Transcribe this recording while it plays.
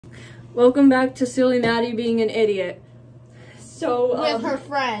Welcome back to Silly Maddie being an idiot. So, with her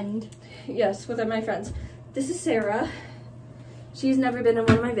friend. Yes, with my friends. This is Sarah. She's never been in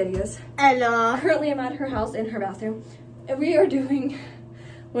one of my videos. Ella. Currently, I'm at her house in her bathroom, and we are doing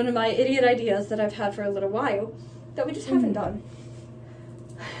one of my idiot ideas that I've had for a little while that we just haven't done.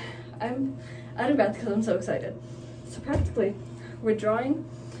 I'm out of breath because I'm so excited. So practically, we're drawing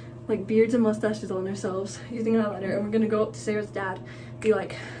like beards and mustaches on ourselves using an eyeliner, and we're gonna go up to Sarah's dad, be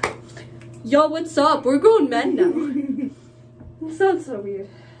like, "Yo, what's up? We're grown men now." It sounds so weird.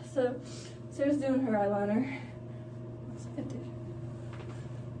 So Sarah's doing her eyeliner. Looks like a dick.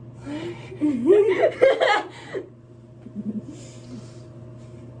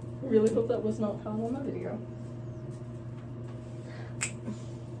 Really hope that was not found on my video.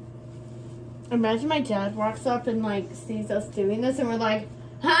 Imagine my dad walks up and like sees us doing this and we're like,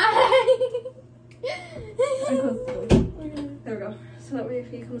 hi! There we go. So that way if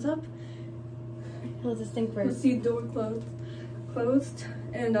he comes up, He'll just think we'll first. see the door closed,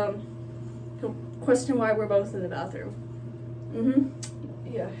 and he'll question why we're both in the bathroom.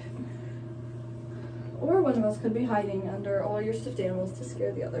 Yeah. Or one of us could be hiding under all your stuffed animals to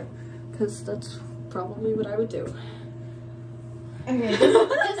scare the other, because that's probably what I would do. Okay, does it look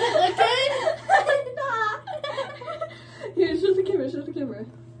good? Here, show the camera.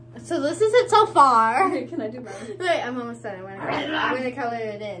 So this is it so far. Okay, can I do mine? Wait, I'm almost done. I'm gonna color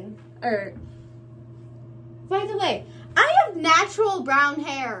it in. Alright. By the way, I have natural brown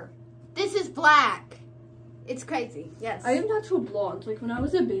hair. This is black. It's crazy. Yes. I have natural blonde. Like, when I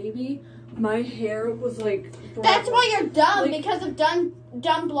was a baby, my hair was like blonde. That's why you're dumb, like, because of dumb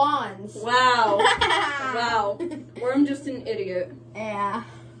blondes. Wow. Wow. Or I'm just an idiot. Yeah.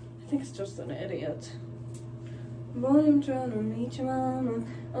 I think it's just an idiot. Boy, I'm trying to meet your mama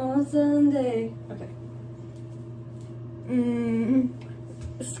on Sunday. Okay.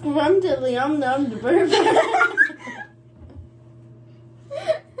 Scrumdiddly-um-num the bird.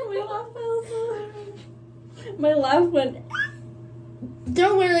 My laugh went.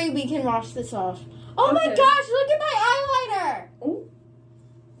 Don't worry, we can wash this off. Oh my Okay. gosh, look at my eyeliner! Oh.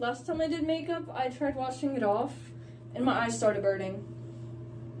 Last time I did makeup, I tried washing it off, and my eyes started burning.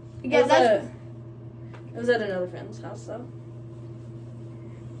 Yeah, It was at another friend's house, though.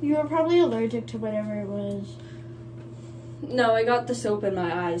 You were probably allergic to whatever it was. No, I got the soap in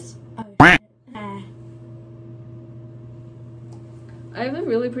my eyes. Ah. I have a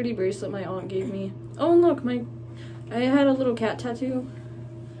really pretty bracelet my aunt gave me. Oh, and look, I had a little cat tattoo.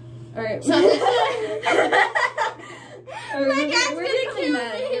 Alright. So My dad's gonna kill me!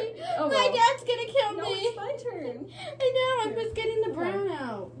 Oh, My well. dad's gonna kill No, me! it's my turn. I know, I'm just getting the brown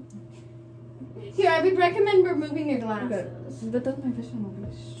out. Here, I would recommend removing your glasses. Okay. But then my vision will be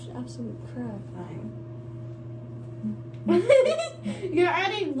absolute crap. You're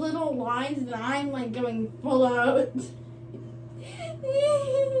adding little lines and I'm like going full out. Bro,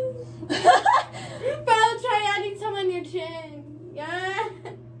 try adding some on your chin. Yeah.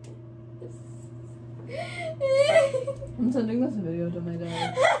 I'm sending this video to my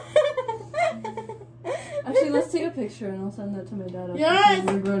dad. Actually, let's take a picture and I'll send that to my dad. Yes!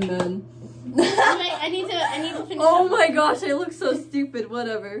 We're grown men. Wait, I need to finish. Oh my gosh, I look so stupid.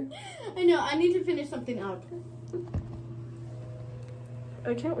 Whatever. I know, I need to finish something up.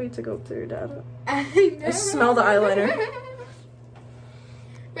 I can't wait to go up to your dad. I smell the eyeliner.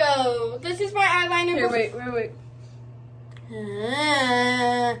 Bro, this is my eyeliner. Here, wait.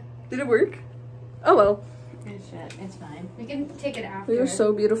 Did it work? Oh well. It's fine. We can take it after. We are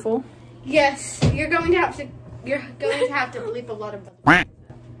so beautiful. Yes, you're going to have to bleep a lot of them.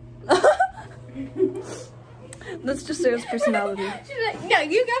 That's just Sarah's personality. No,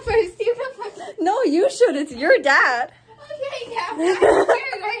 you go first. You go first. No, you should. It's your dad. Okay, yeah, but I'm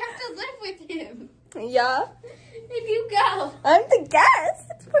scared. I have to live with him. Yeah. If you go. I'm the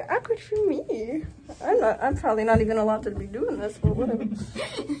guest. It's quite awkward for me. I'm probably not even allowed to be doing this, but whatever.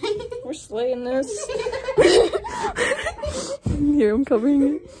 We're slaying this. Here, I'm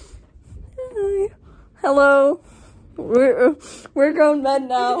covering it. Hi. Hello. We're grown men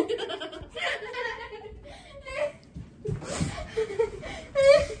now.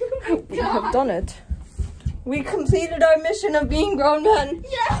 We have done it. We completed our mission of being grown men.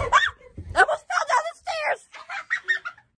 Yes.